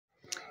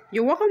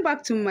You're welcome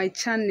back to my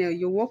channel.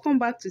 You're welcome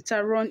back to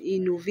Taron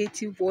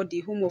Innovative World, the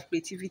home of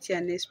creativity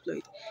and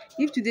exploit.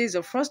 If today is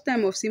the first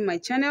time of seeing my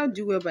channel,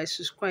 do well by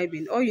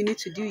subscribing. All you need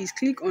to do is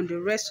click on the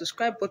red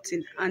subscribe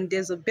button and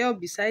there's a bell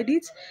beside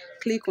it.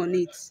 Click on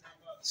it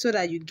so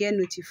that you get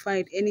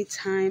notified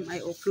anytime I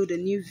upload a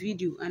new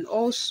video, and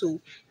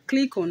also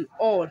click on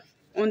all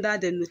under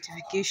the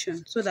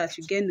notification so that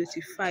you get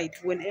notified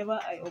whenever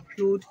I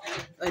upload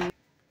a new.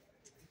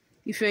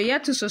 If you're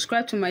yet to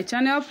subscribe to my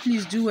channel,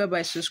 please do well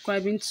by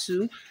subscribing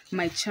to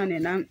my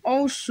channel, and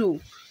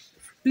also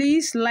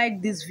please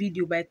like this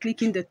video by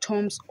clicking the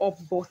thumbs up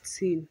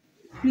button.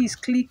 Please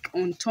click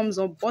on thumbs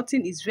up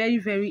button. It's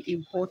very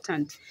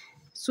important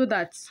so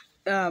that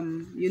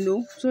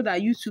so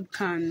that YouTube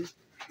can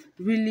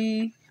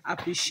really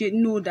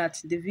know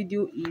that the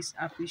video is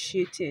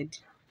appreciated.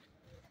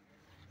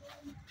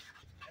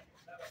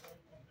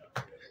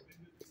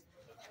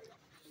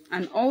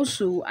 And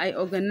also I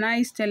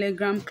organize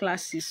Telegram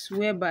classes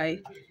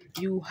whereby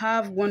you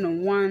have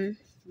one-on-one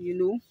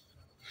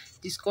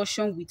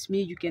discussion with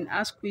me. You can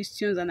ask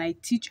questions and I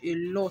teach a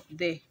lot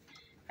there.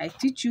 I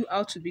teach you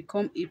how to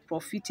become a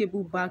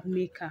profitable bag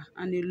maker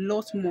and a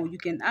lot more. You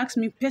can ask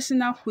me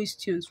personal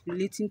questions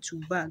relating to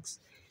bags.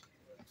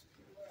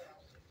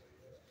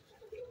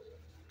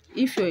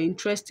 If you're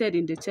interested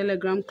in the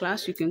Telegram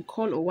class, you can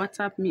call or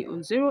WhatsApp me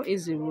on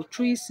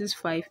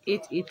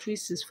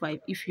 080-365-88365.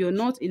 If you're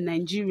not in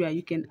Nigeria,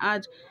 you can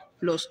add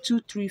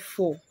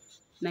 +234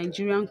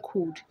 Nigerian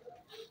code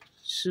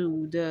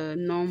to the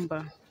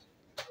number.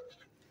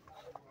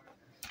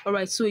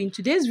 Alright, so in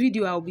today's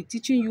video, I'll be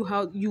teaching you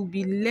how you'll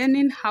be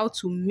learning how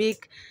to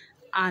make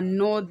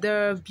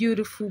another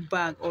beautiful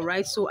bag.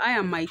 Alright, so I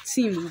and my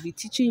team will be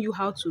teaching you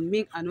how to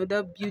make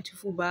another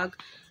beautiful bag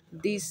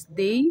this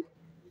day.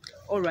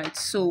 Alright,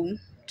 so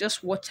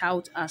just watch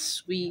out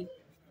as we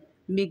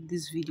make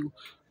this video.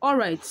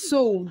 Alright,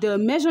 so the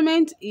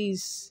measurement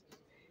is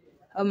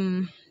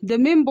the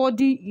main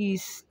body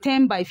is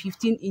 10 by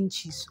 15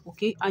 inches,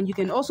 okay, and you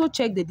can also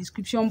check the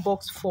description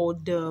box for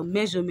the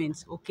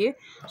measurements. Okay,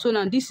 so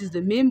now this is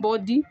the main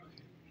body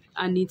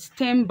and it's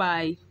 10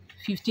 by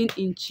 15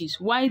 inches.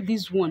 Why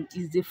this one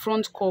is the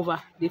front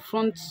cover, the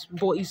front,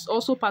 but it's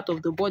also part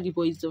of the body,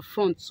 but it's the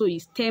front, so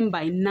it's 10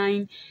 by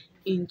 9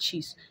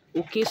 inches.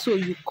 Okay, so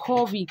you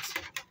curve it.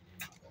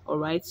 All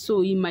right,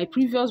 so in my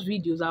previous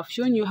videos I've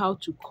shown you how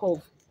to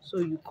curve. So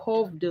you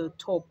curve the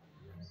top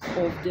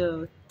of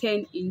the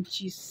 10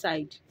 inches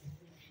side.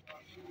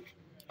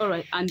 All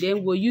right, and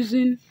then we're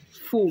using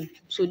foam.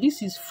 So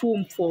this is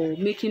foam for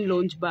making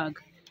lunch bag.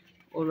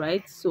 All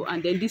right, so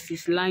and then this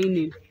is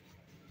lining.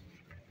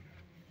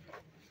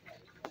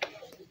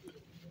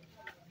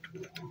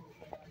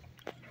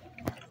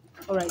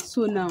 All right,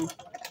 so now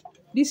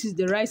this is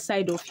the right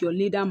side of your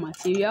leather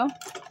material.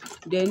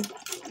 Then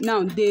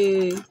now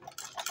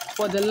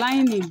for the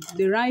lining,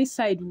 the right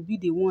side will be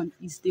the one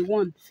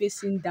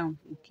facing down.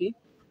 Okay,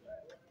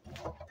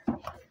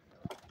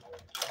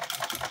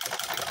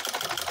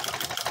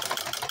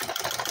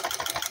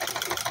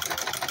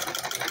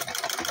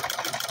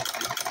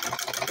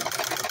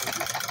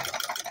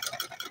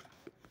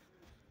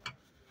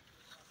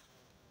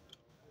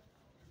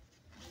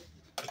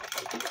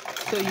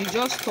 so you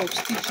just top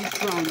stitch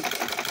it round,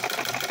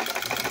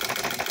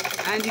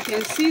 and you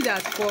can see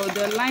that for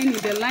the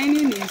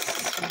lining is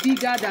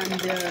bigger than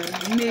the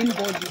main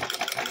body.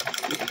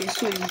 Okay,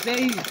 so it's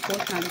very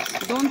important.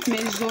 Don't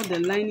measure the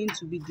lining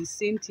to be the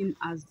same thing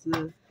as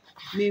the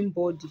main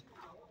body.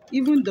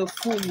 Even the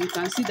foam, you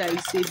can see that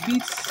it's a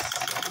bit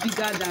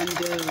bigger than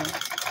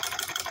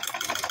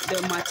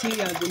the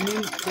material, the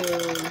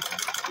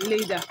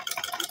leather.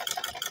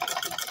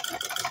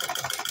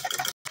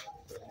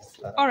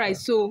 All right,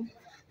 so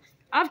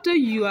after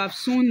you have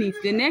sewn it,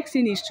 the next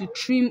thing is to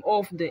trim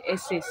off the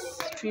excess.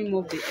 Trim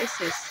off the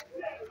excess.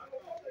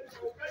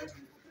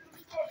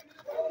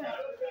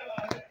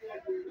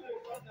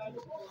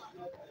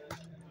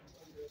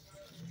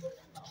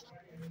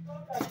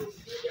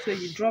 So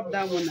you drop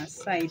that one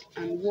aside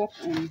and work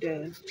on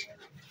the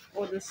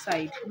other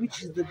side,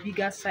 which is the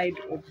bigger side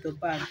of the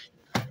bag.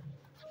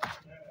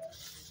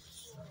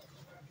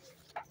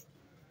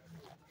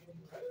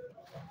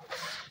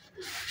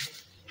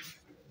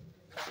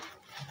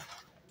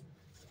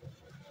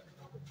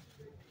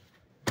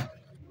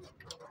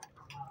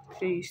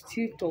 So you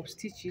still top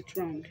stitch it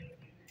round.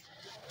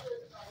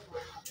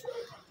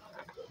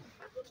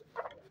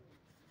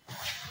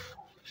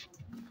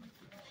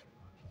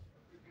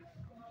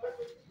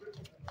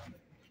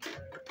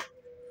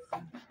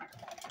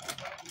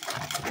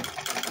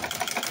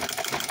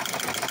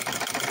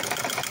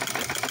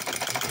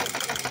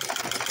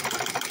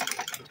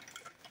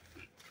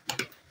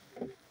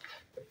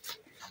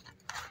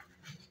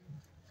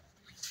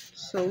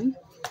 So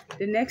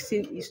the next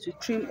thing is to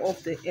trim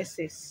off the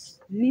excess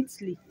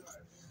neatly.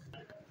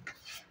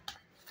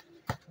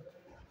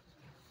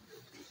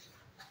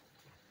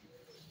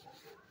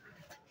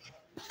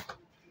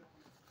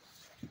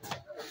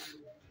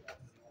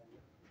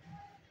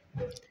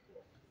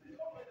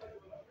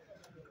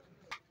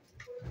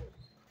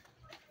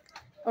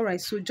 All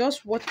right, so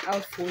just watch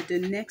out for the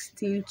next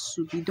thing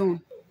to be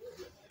done.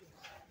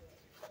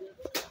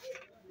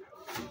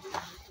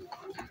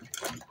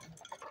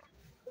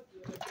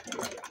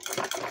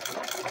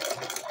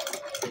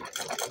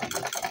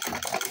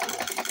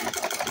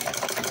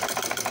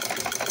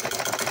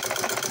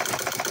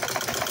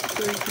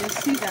 So you can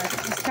see that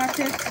it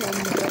started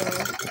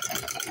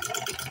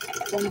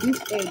from this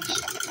edge,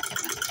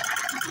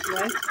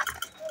 right?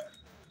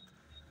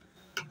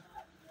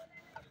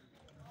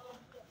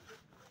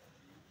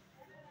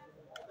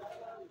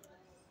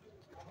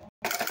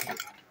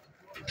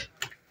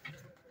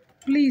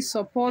 Please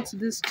support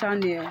this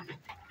channel.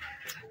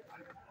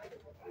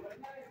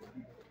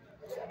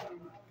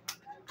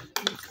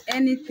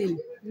 Anything,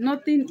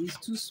 nothing is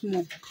too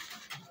small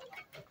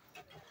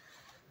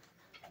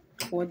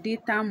for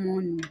data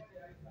money.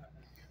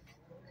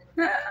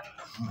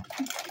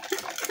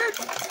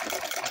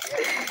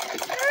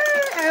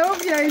 I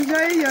hope you're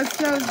enjoying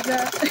yourself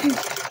there.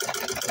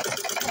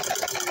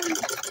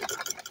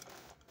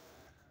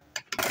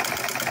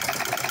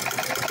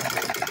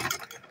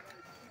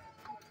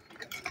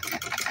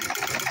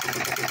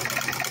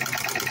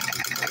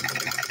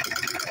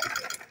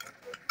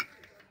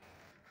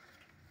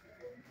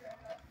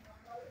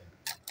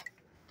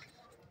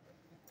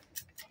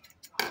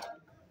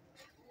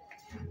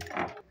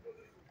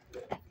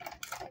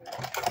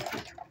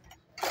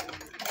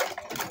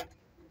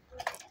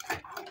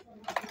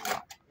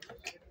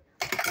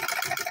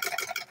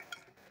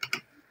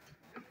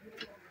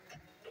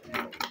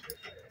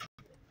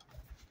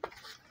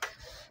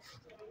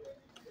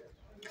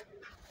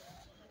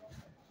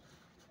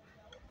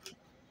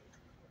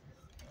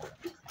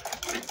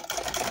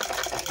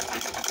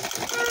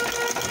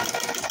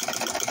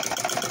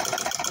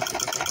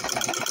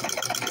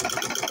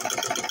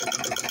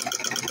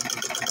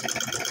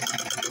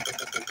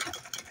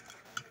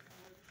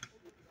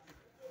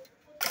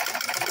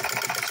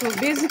 So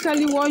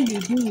basically what you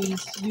do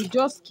is you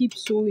just keep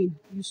sewing.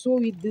 You sew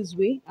it this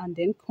way and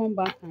then come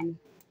back and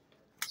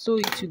sew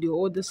it to the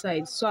other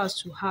side so as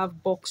to have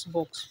boxy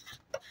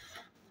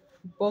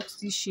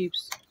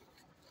shapes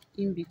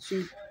in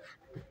between.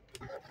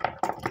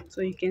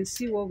 So you can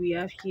see what we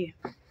have here.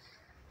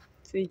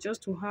 So it's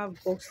just to have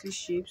boxy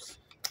shapes.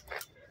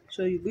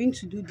 So you're going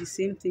to do the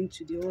same thing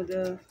to the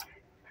other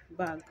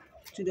bag,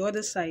 to the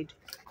other side.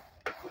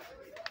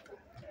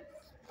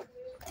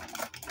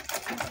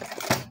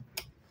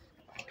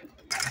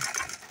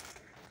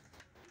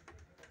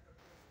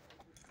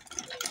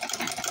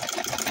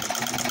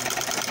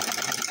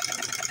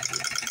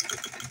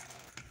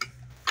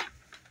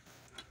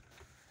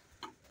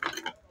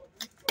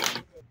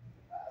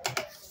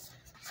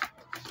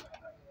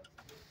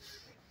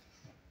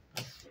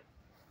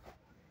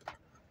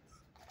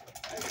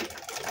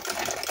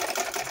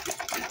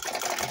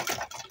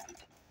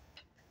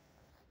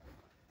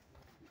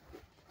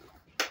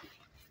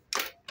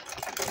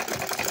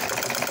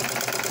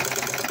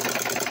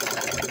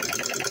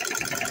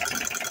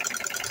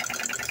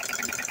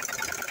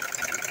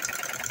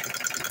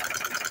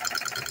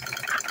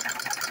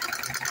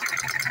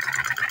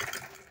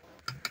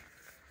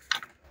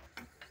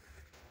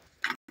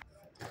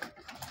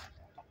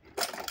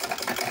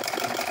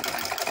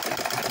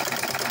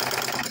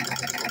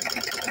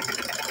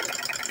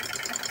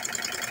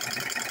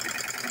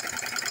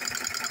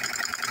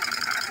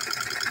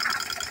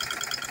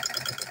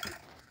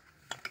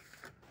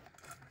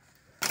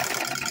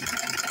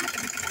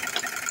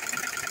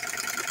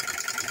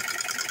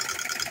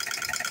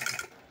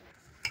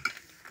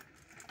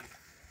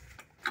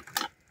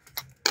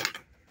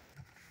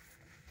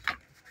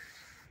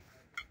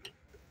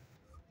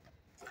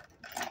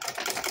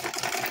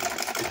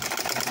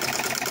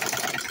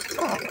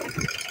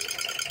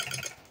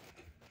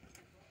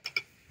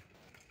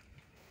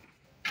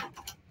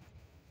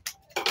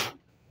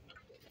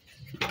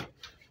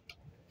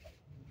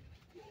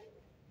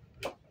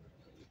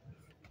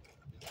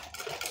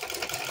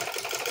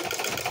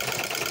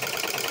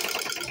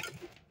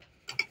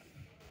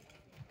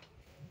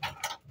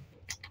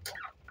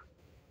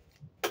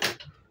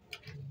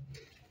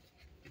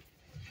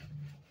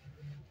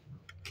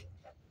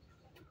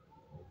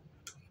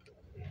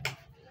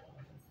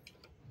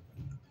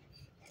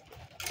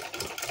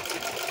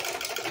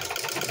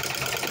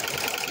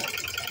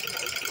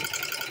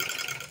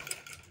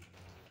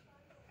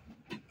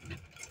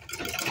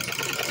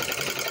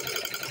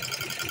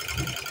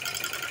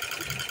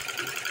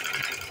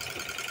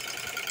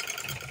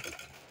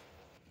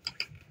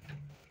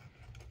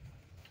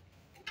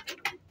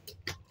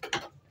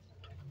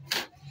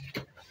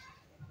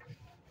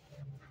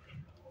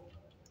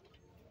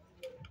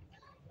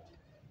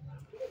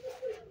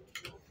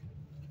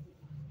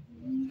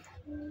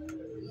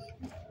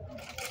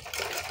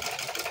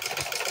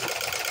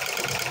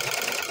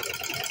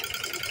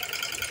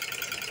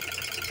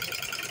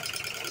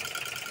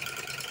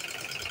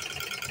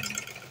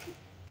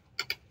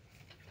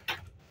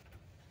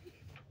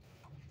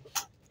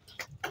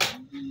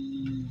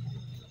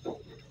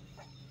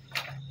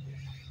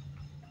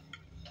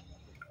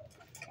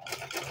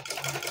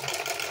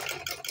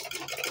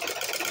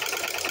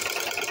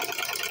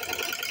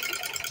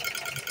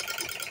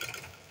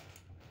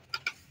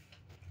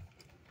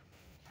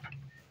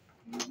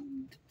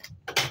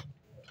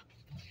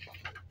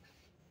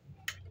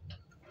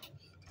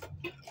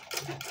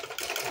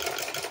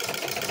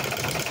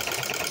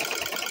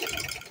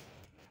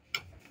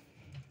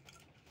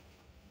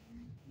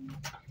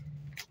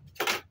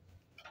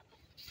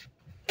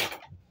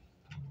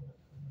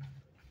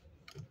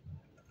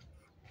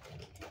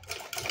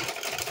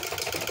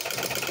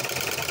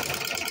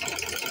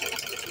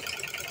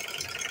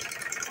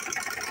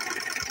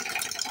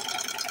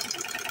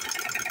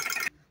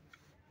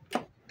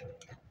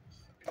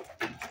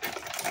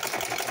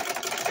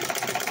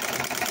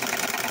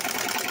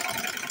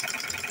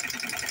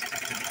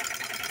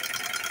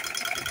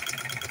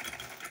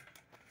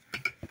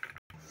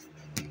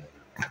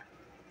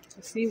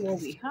 see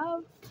what we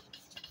have.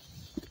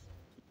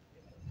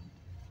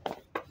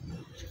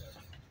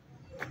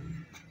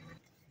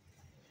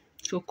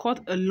 So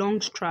cut a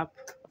long strap,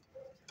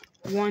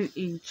 1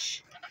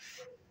 inch.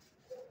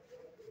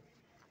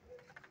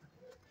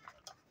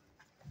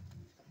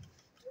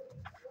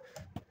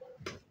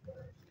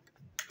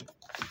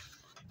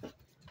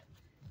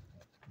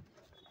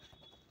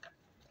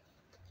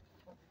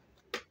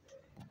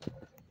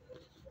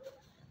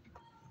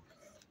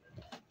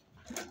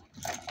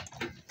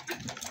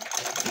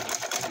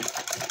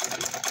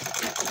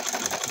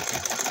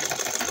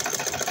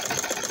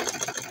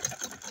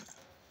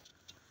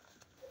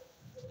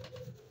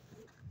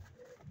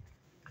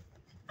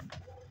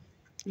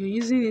 You're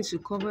using it to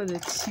cover the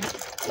tip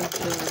of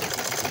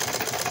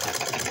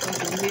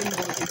the main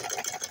body.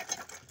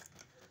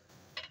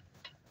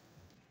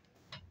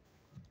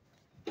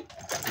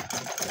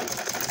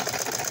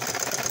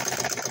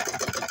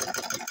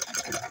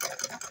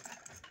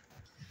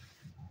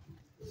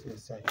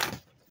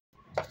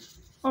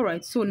 All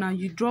right, so now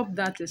you drop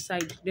that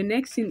aside. The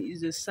next thing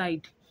is the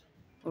side.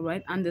 All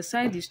right, and the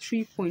side is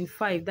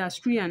 3.5. That's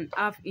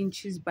 3.5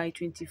 inches by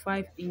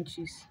 25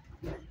 inches.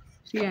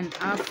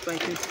 3.5 by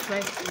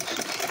 25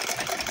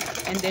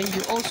 inches. And then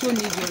you also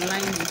need your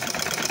lining.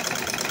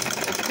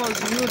 Of course,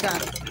 you know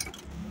that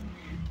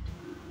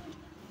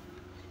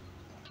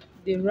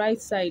the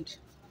right side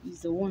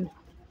is the one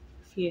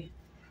here.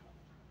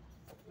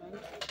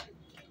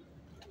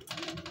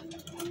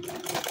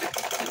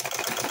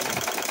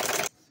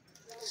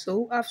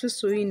 So after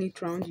sewing it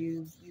round,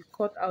 you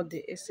cut out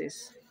the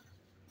excess.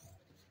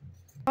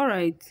 All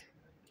right.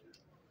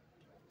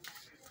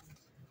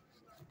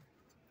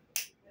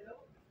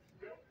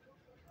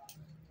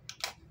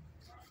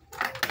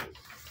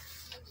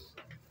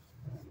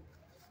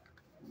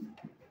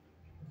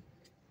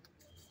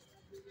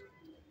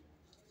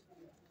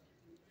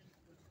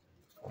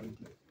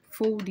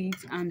 Fold it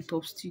and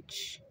top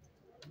stitch.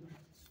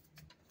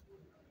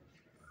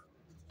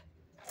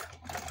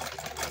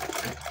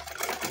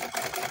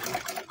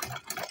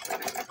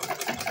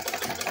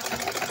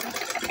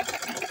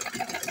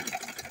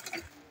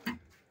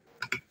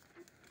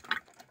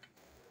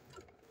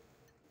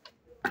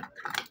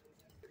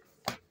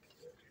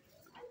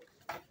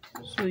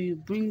 So you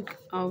bring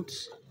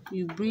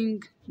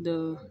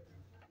the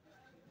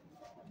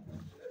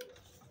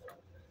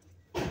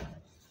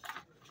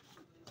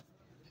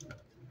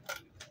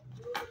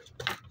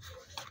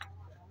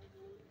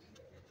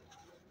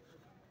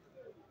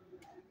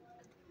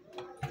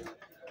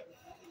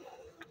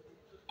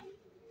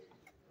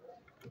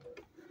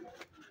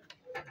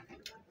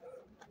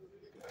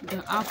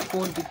half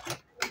body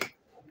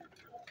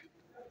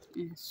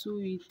and sew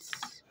it.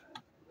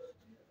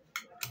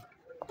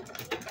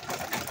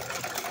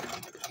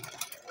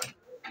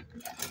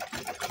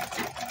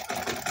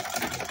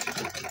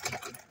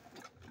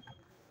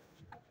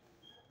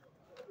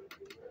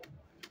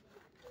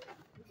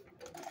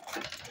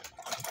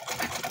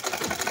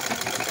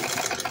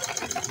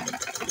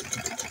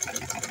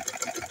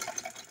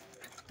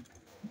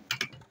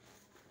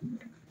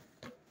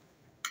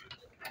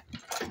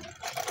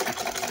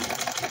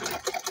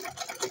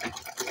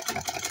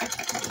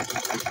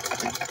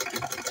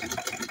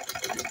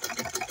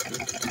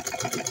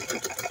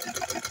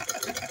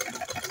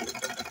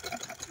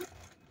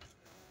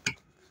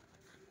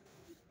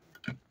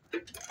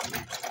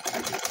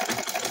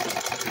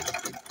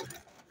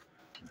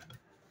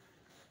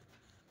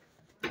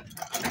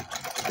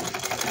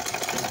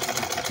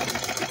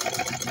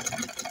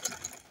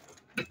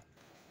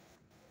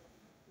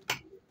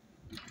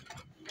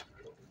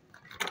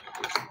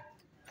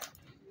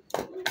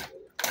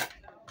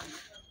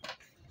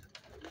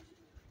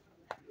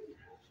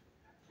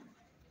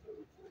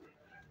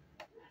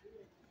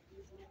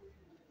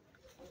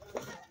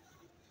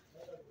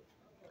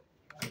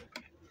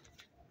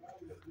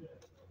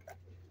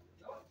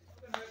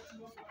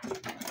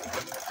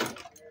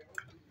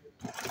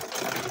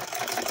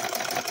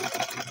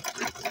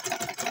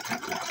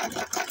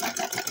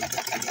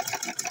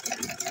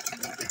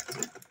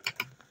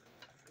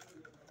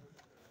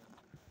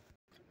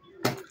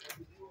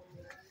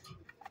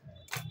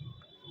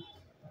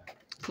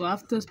 So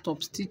after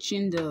top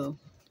stitching the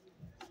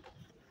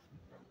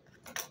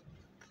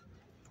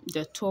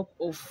top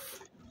of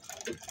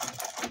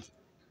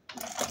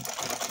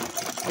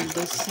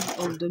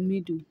the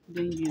middle,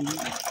 then you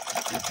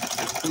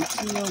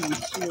continue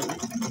with your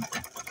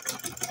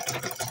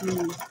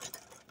seam.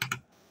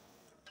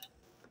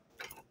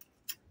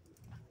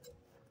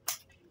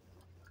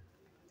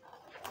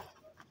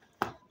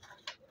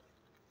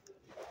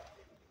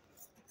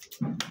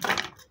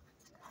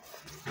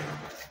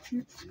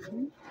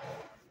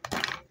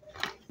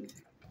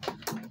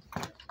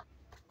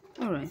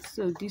 All right,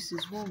 so this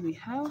is what we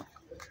have.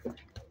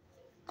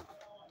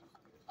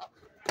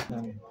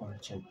 Let me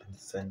check the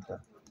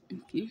center.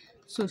 Okay,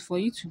 so for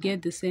you to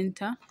get the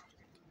center,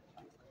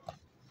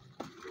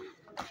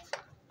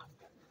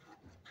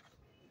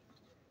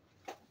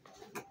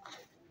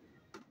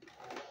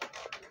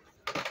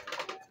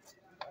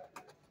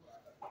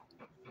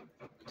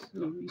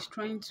 So he's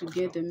trying to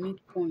get the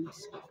midpoint.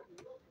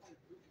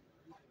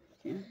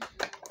 Okay.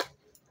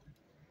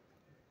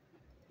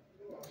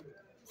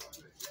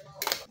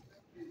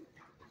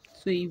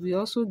 So he will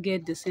also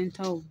get the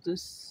center of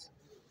this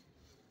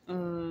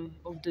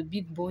of the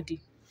big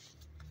body.